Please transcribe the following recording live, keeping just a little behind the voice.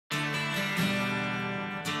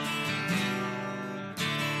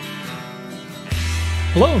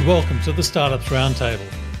Hello and welcome to the Startups Roundtable.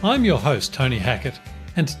 I'm your host, Tony Hackett,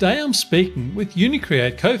 and today I'm speaking with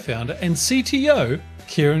UniQreate co-founder and CTO,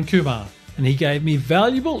 Kiran Kumar, and he gave me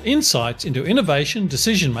valuable insights into innovation,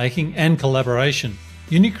 decision-making, and collaboration.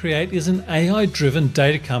 UniQreate is an AI-driven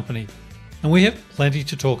data company, and we have plenty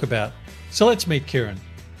to talk about. So let's meet Kiran.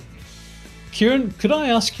 Kiran, could I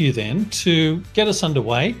ask you then to get us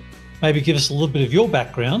underway, maybe give us a little bit of your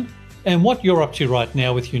background and what you're up to right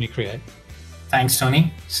now with UniQreate? Thanks,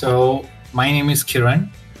 Tony. So my name is Kiran.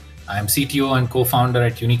 I'm CTO and co-founder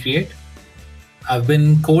at UniQreate. I've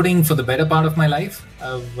been coding for the better part of my life.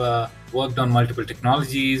 I've worked on multiple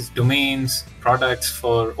technologies, domains, products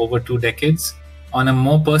for over 2 decades. On a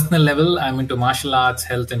more personal level, I'm into martial arts,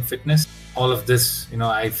 health, and fitness. All of this,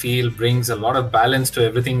 I feel brings a lot of balance to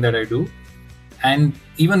everything that I do. And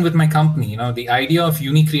even with my company, the idea of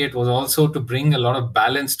UniQreate was also to bring a lot of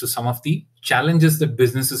balance to some of the challenges that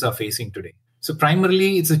businesses are facing today. So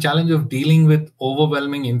primarily, it's a challenge of dealing with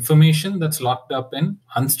overwhelming information that's locked up in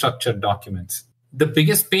unstructured documents. The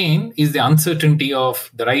biggest pain is the uncertainty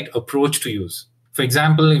of the right approach to use. For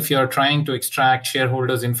example, if you're trying to extract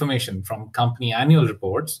shareholders' information from company annual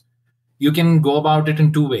reports, you can go about it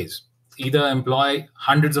in 2 ways. Either employ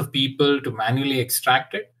hundreds of people to manually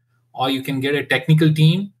extract it, or you can get a technical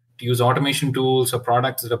team to use automation tools or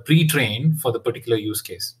products that are pre-trained for the particular use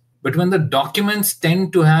case. But when the documents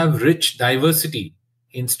tend to have rich diversity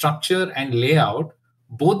in structure and layout,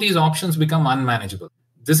 both these options become unmanageable.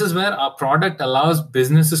 This is where our product allows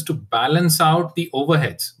businesses to balance out the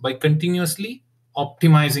overheads by continuously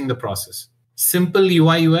optimizing the process. Simple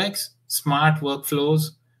UI UX, smart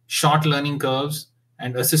workflows, short learning curves,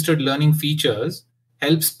 and assisted learning features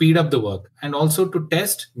help speed up the work and also to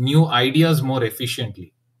test new ideas more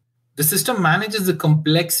efficiently. The system manages the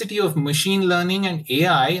complexity of machine learning and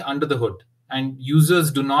AI under the hood, and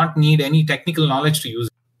users do not need any technical knowledge to use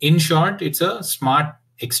it. In short, it's a smart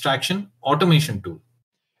extraction automation tool.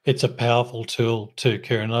 It's a powerful tool too,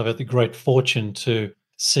 Kiran. I've had the great fortune to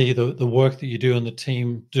see the work that you do and the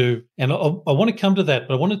team do. And I want to come to that,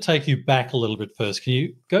 but I want to take you back a little bit first. Can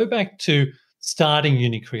you go back to starting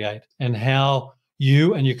UniQreate and how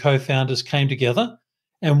you and your co-founders came together?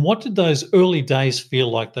 And what did those early days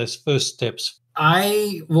feel like, those first steps?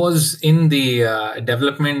 I was in the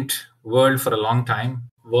development world for a long time,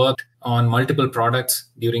 worked on multiple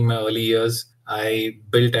products during my early years. I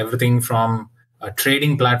built everything from a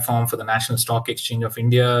trading platform for the National Stock Exchange of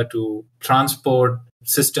India to transport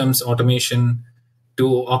systems automation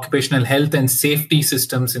to occupational health and safety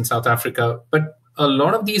systems in South Africa. But a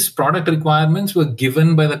lot of these product requirements were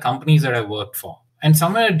given by the companies that I worked for. And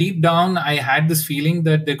somewhere deep down, I had this feeling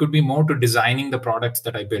that there could be more to designing the products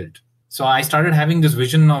that I built. So I started having this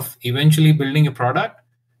vision of eventually building a product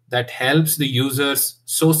that helps the users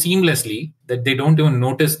so seamlessly that they don't even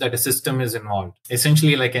notice that a system is involved.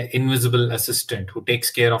 Essentially like an invisible assistant who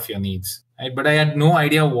takes care of your needs. Right? But I had no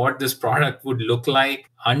idea what this product would look like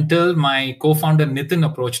until my co-founder Nitin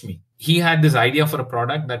approached me. He had this idea for a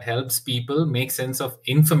product that helps people make sense of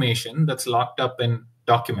information that's locked up in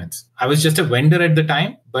documents. I was just a vendor at the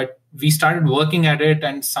time, but we started working at it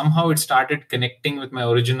and somehow it started connecting with my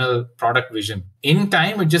original product vision. In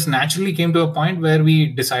time, it just naturally came to a point where we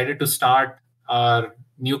decided to start our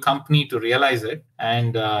new company to realize it.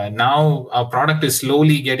 And now our product is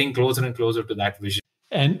slowly getting closer and closer to that vision.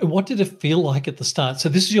 And what did it feel like at the start? So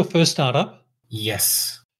this is your first startup?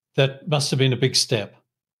 Yes. That must have been a big step.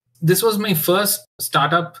 This was my first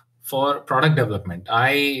startup for product development.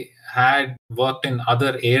 I had worked in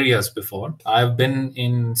other areas before. I've been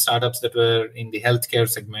in startups that were in the healthcare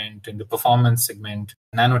segment, in the performance segment,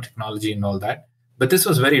 nanotechnology and all that. But this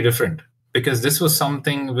was very different because this was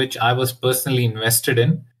something which I was personally invested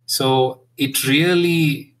in. So it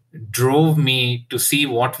really drove me to see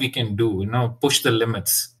what we can do, push the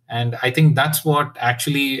limits. And I think that's what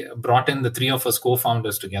actually brought in the 3 of us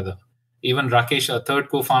co-founders together. Even Rakesh, our third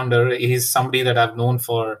co-founder, is somebody that I've known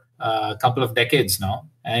for a couple of decades now.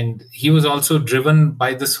 And he was also driven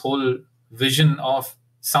by this whole vision of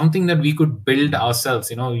something that we could build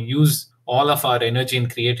ourselves, use all of our energy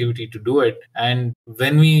and creativity to do it. And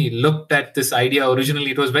when we looked at this idea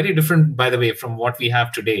originally, it was very different, by the way, from what we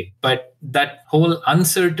have today. But that whole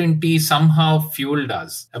uncertainty somehow fueled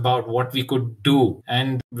us about what we could do.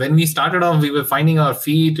 And when we started off, we were finding our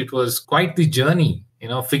feet. It was quite the journey.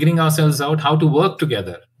 Figuring ourselves out how to work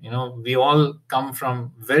together. We all come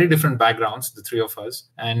from very different backgrounds, the 3 of us,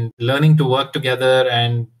 and learning to work together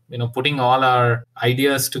and, putting all our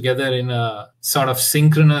ideas together in a sort of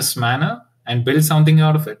synchronous manner and build something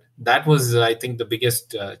out of it. That was, I think, the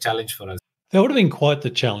biggest challenge for us. That would have been quite the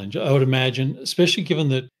challenge, I would imagine, especially given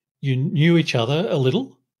that you knew each other a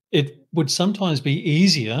little, it would sometimes be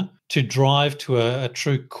easier to drive to a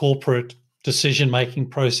true corporate decision-making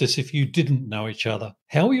process if you didn't know each other.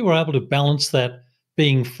 How were you able to balance that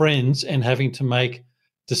being friends and having to make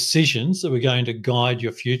decisions that were going to guide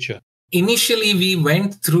your future? Initially, we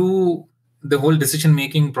went through the whole decision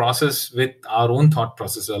making process with our own thought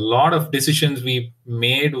process. A lot of decisions we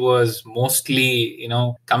made was mostly,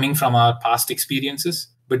 coming from our past experiences,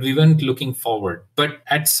 but we weren't looking forward. But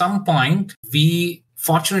at some point, we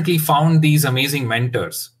fortunately found these amazing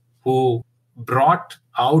mentors who brought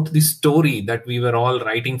out the story that we were all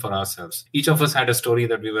writing for ourselves. Each of us had a story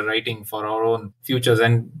that we were writing for our own futures.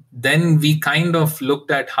 And then we kind of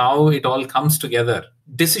looked at how it all comes together.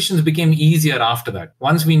 Decisions became easier after that.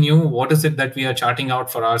 Once we knew what is it that we are charting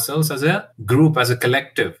out for ourselves as a group, as a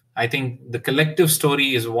collective, I think the collective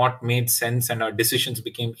story is what made sense, and our decisions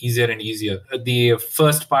became easier and easier. The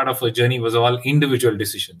first part of our journey was all individual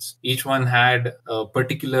decisions. Each one had a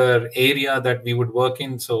particular area that we would work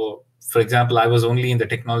in. So for example, I was only in the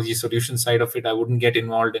technology solution side of it. I wouldn't get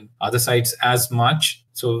involved in other sides as much.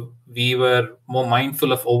 So we were more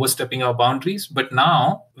mindful of overstepping our boundaries. But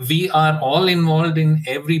now we are all involved in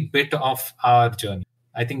every bit of our journey.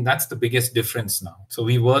 I think that's the biggest difference now. So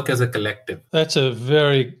we work as a collective. That's a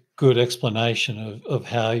very good explanation of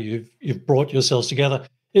how you've brought yourselves together.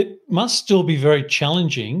 It must still be very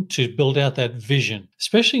challenging to build out that vision,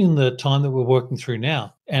 especially in the time that we're working through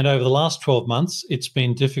now. And over the last 12 months, it's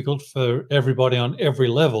been difficult for everybody on every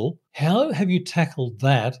level. How have you tackled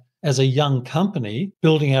that as a young company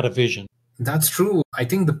building out a vision? That's true. I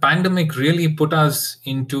think the pandemic really put us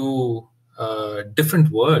into a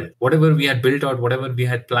different world. Whatever we had built out, whatever we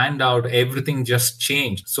had planned out, everything just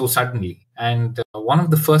changed so suddenly. And one of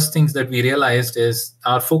the first things that we realized is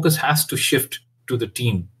our focus has to shift to the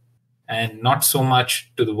team and not so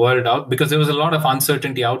much to the world out, because there was a lot of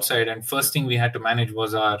uncertainty outside. And first thing we had to manage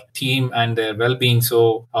was our team and their well-being.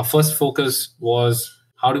 So our first focus was,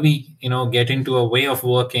 how do we, get into a way of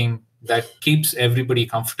working that keeps everybody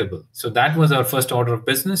comfortable? So that was our first order of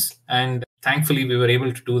business. And thankfully, we were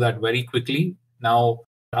able to do that very quickly. Now,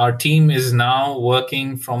 our team is now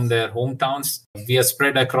working from their hometowns. We are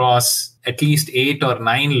spread across at least 8 or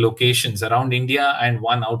 9 locations around India and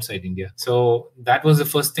one outside India. So that was the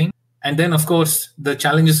first thing. And then, of course, the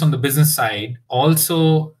challenges on the business side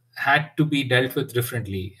also had to be dealt with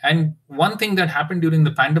differently. And one thing that happened during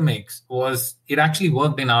the pandemics was it actually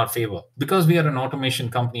worked in our favor. Because we are an automation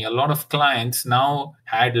company, a lot of clients now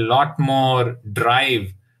had a lot more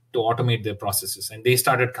drive to automate their processes, and they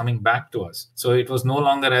started coming back to us. So it was no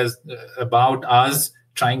longer as about us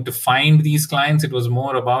trying to find these clients. It was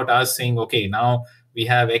more about us saying, okay, now we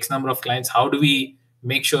have X number of clients. How do we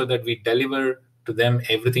make sure that we deliver to them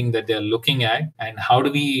everything that they're looking at? And how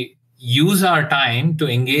do we use our time to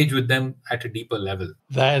engage with them at a deeper level?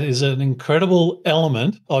 That is an incredible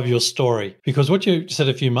element of your story, because what you said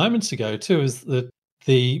a few moments ago too is that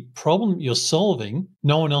the problem you're solving,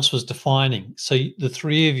 no one else was defining. So the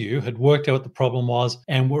three of you had worked out what the problem was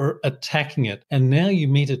and were attacking it. And now you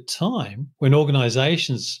meet a time when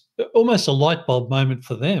organizations, almost a light bulb moment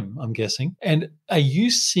for them, I'm guessing. And are you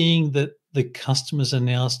seeing that the customers are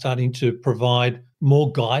now starting to provide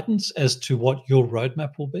more guidance as to what your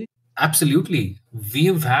roadmap will be? Absolutely.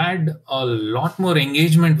 We've had a lot more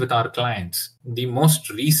engagement with our clients. The most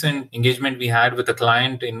recent engagement we had with a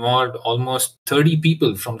client involved almost 30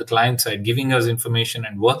 people from the client side giving us information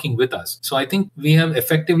and working with us. So I think we have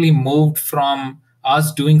effectively moved from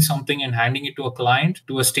us doing something and handing it to a client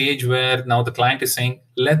to a stage where now the client is saying,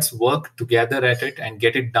 let's work together at it and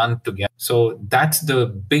get it done together. So that's the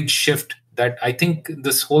big shift that I think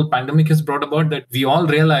this whole pandemic has brought about, that we all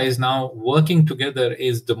realize now working together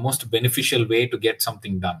is the most beneficial way to get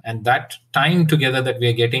something done. And that time together that we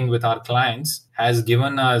are getting with our clients has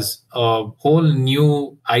given us a whole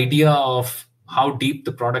new idea of how deep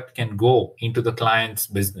the product can go into the client's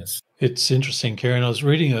business. It's interesting, Kiran. I was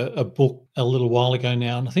reading a book a little while ago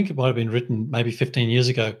now, and I think it might have been written maybe 15 years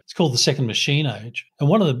ago. It's called The Second Machine Age. And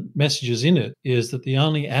one of the messages in it is that the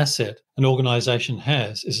only asset an organization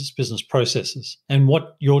has is its business processes. And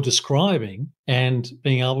what you're describing and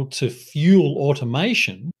being able to fuel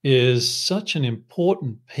automation is such an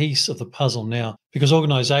important piece of the puzzle now, because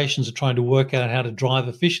organizations are trying to work out how to drive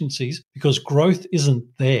efficiencies because growth isn't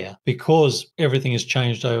there, because everything has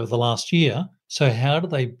changed over the last year. So how do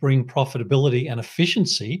they bring profitability and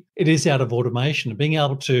efficiency? It is out of automation and being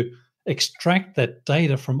able to extract that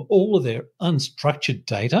data from all of their unstructured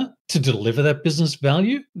data to deliver that business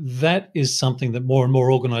value. That is something that more and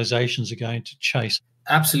more organizations are going to chase.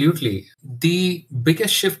 Absolutely. The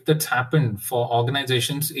biggest shift that's happened for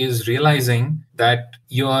organizations is realizing that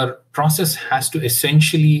your process has to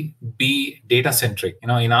essentially be data centric. In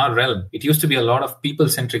our realm, it used to be a lot of people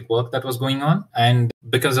centric work that was going on. And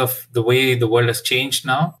because of the way the world has changed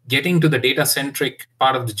now, getting to the data centric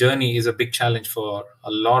part of the journey is a big challenge for a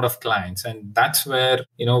lot of clients. And that's where,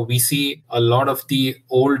 we see a lot of the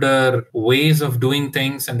older ways of doing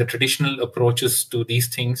things and the traditional approaches to these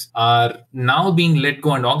things are now being let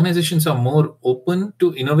go. And organizations are more open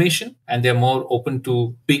to innovation and they're more open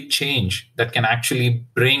to big change that can actually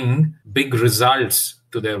bring big results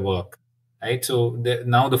to their work. Right. So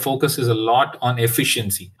now the focus is a lot on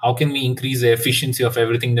efficiency. How can we increase the efficiency of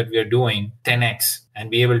everything that we are doing 10x and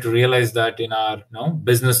be able to realize that in our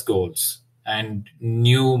business goals and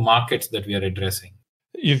new markets that we are addressing?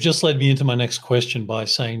 You've just led me into my next question by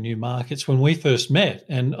saying new markets. When we first met,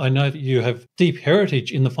 and I know that you have deep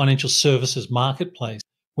heritage in the financial services marketplace,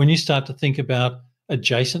 when you start to think about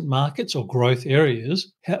adjacent markets or growth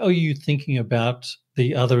areas, how are you thinking about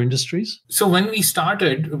the other industries? So when we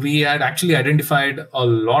started, we had actually identified a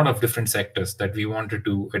lot of different sectors that we wanted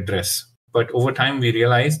to address. But over time, we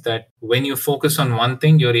realized that when you focus on one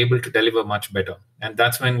thing, you're able to deliver much better. And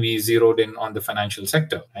that's when we zeroed in on the financial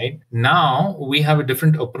sector, right? Now we have a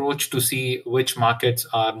different approach to see which markets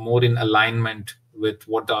are more in alignment with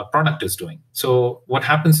what our product is doing. So what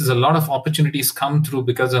happens is a lot of opportunities come through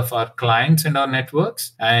because of our clients and our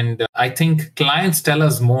networks. And I think clients tell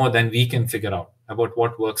us more than we can figure out about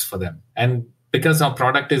what works for them. And because our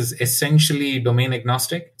product is essentially domain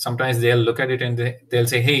agnostic, sometimes they'll look at it and they'll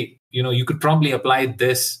say, hey, you could probably apply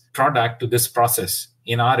this product to this process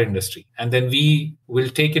in our industry. And then we will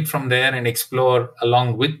take it from there and explore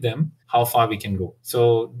along with them how far we can go.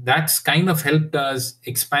 So that's kind of helped us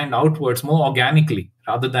expand outwards more organically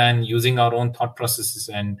rather than using our own thought processes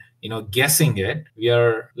and, guessing it. We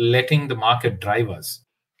are letting the market drive us.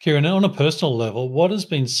 Kiran, on a personal level, what has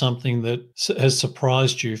been something that has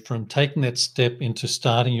surprised you from taking that step into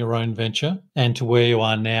starting your own venture and to where you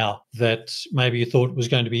are now, that maybe you thought it was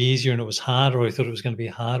going to be easier and it was harder, or you thought it was going to be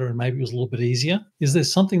harder and maybe it was a little bit easier? Is there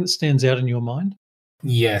something that stands out in your mind?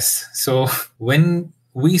 Yes. So when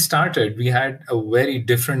we started, we had a very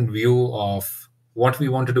different view of what we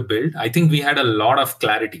wanted to build. I think we had a lot of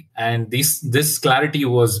clarity, and this clarity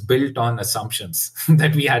was built on assumptions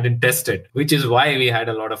that we hadn't tested, which is why we had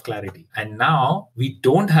a lot of clarity. And now we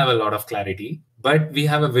don't have a lot of clarity, but we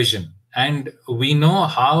have a vision and we know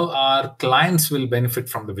how our clients will benefit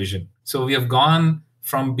from the vision. So we have gone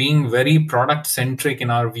from being very product centric in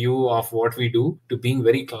our view of what we do to being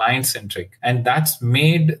very client centric. And that's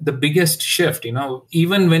made the biggest shift.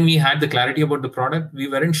 Even when we had the clarity about the product, we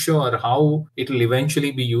weren't sure how it will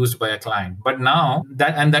eventually be used by a client. But now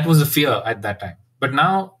that was a fear at that time. But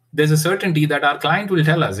now there's a certainty that our client will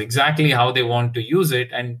tell us exactly how they want to use it.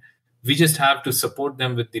 And we just have to support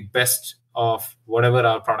them with the best of whatever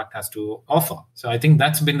our product has to offer. So I think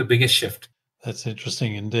that's been the biggest shift. That's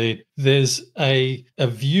interesting indeed. There's a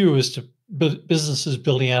view as to businesses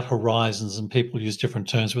building out horizons, and people use different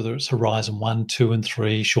terms, whether it's horizon 1, 2, and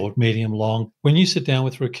 3, short, medium, long. When you sit down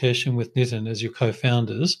with Rakesh and with Nitin as your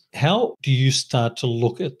co-founders, how do you start to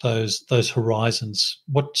look at those horizons?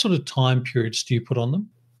 What sort of time periods do you put on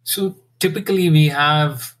them? So typically we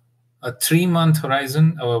have a 3-month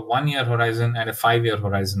horizon, a 1-year horizon, and a 5-year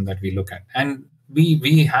horizon that we look at. And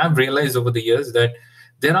we have realized over the years that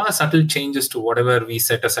there are subtle changes to whatever we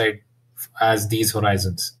set aside as these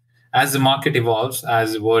horizons. As the market evolves,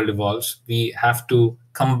 as the world evolves, we have to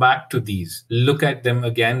come back to these, look at them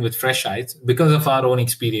again with fresh eyes because of our own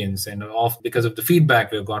experience and because of the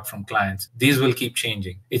feedback we've got from clients. These will keep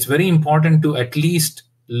changing. It's very important to at least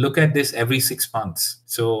look at this every 6 months.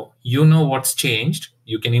 So you know what's changed,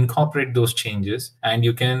 you can incorporate those changes, and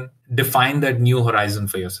you can define that new horizon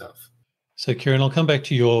for yourself. So, Kiran, I'll come back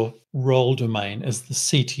to your role domain as the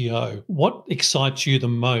CTO. What excites you the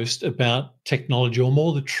most about technology, or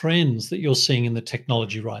more the trends that you're seeing in the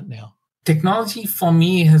technology right now? Technology for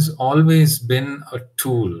me has always been a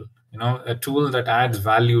tool, a tool that adds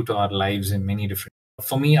value to our lives in many different.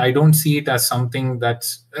 For me, I don't see it as something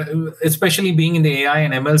that's, especially being in the AI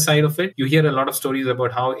and ML side of it, you hear a lot of stories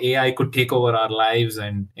about how AI could take over our lives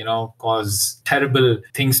and, cause terrible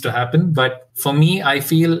things to happen. But for me, I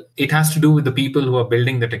feel it has to do with the people who are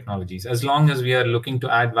building the technologies. As long as we are looking to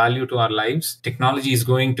add value to our lives, technology is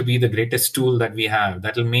going to be the greatest tool that we have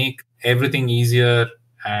that will make everything easier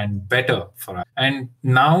and better for us. And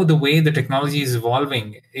now the way the technology is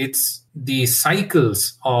evolving, it's the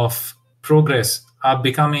cycles of progress are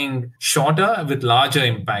becoming shorter with larger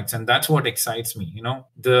impacts. And that's what excites me.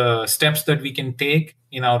 The steps that we can take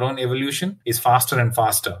in our own evolution is faster and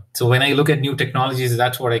faster. So when I look at new technologies,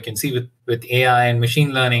 that's what I can see with AI and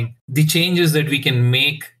machine learning, the changes that we can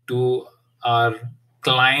make to our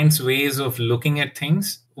clients' ways of looking at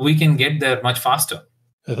things, we can get there much faster.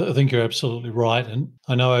 I think you're absolutely right. And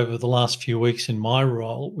I know over the last few weeks in my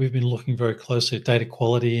role, we've been looking very closely at data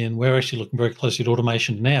quality, and we're actually looking very closely at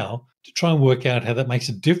automation now to try and work out how that makes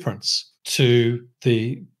a difference to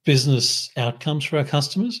the business outcomes for our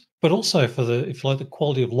customers, but also for the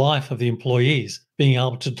quality of life of the employees, being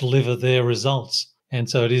able to deliver their results. And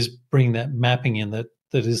so it is bringing that mapping in that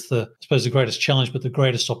is the greatest challenge, but the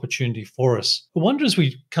greatest opportunity for us. I wonder, as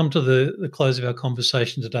we come to the close of our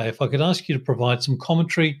conversation today, if I could ask you to provide some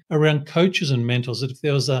commentary around coaches and mentors, that if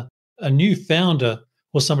there was a new founder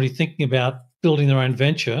or somebody thinking about building their own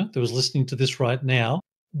venture that was listening to this right now,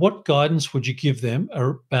 what guidance would you give them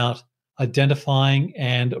about identifying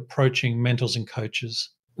and approaching mentors and coaches?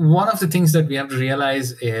 One of the things that we have to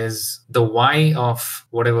realize is the why of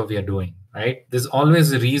whatever we are doing. Right? There's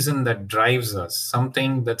always a reason that drives us,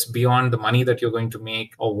 something that's beyond the money that you're going to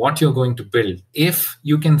make or what you're going to build. If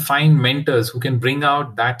you can find mentors who can bring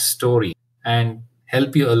out that story and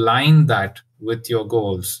help you align that with your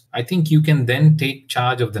goals, I think you can then take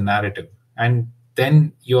charge of the narrative. And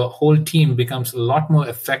then your whole team becomes a lot more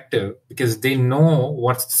effective because they know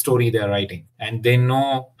what's the story they're writing and they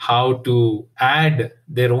know how to add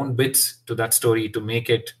their own bits to that story to make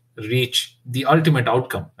it reach the ultimate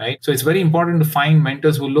outcome, right? So it's very important to find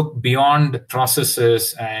mentors who look beyond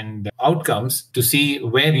processes and outcomes to see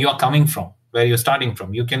where you're coming from, where you're starting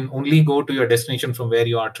from. You can only go to your destination from where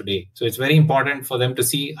you are today. So it's very important for them to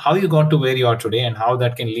see how you got to where you are today and how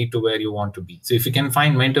that can lead to where you want to be. So if you can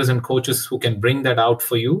find mentors and coaches who can bring that out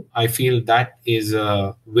for you, I feel that is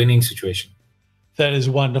a winning situation. That is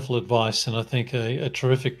wonderful advice, and I think a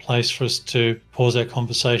terrific place for us to pause our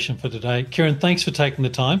conversation for today. Kiran, thanks for taking the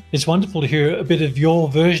time. It's wonderful to hear a bit of your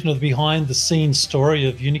version of the behind-the-scenes story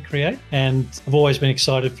of UniQreate, and I've always been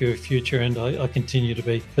excited for your future, and I continue to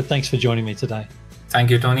be. But thanks for joining me today.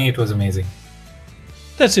 Thank you, Tony. It was amazing.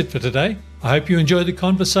 That's it for today. I hope you enjoyed the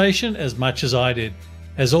conversation as much as I did.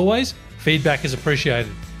 As always, feedback is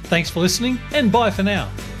appreciated. Thanks for listening, and bye for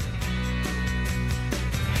now.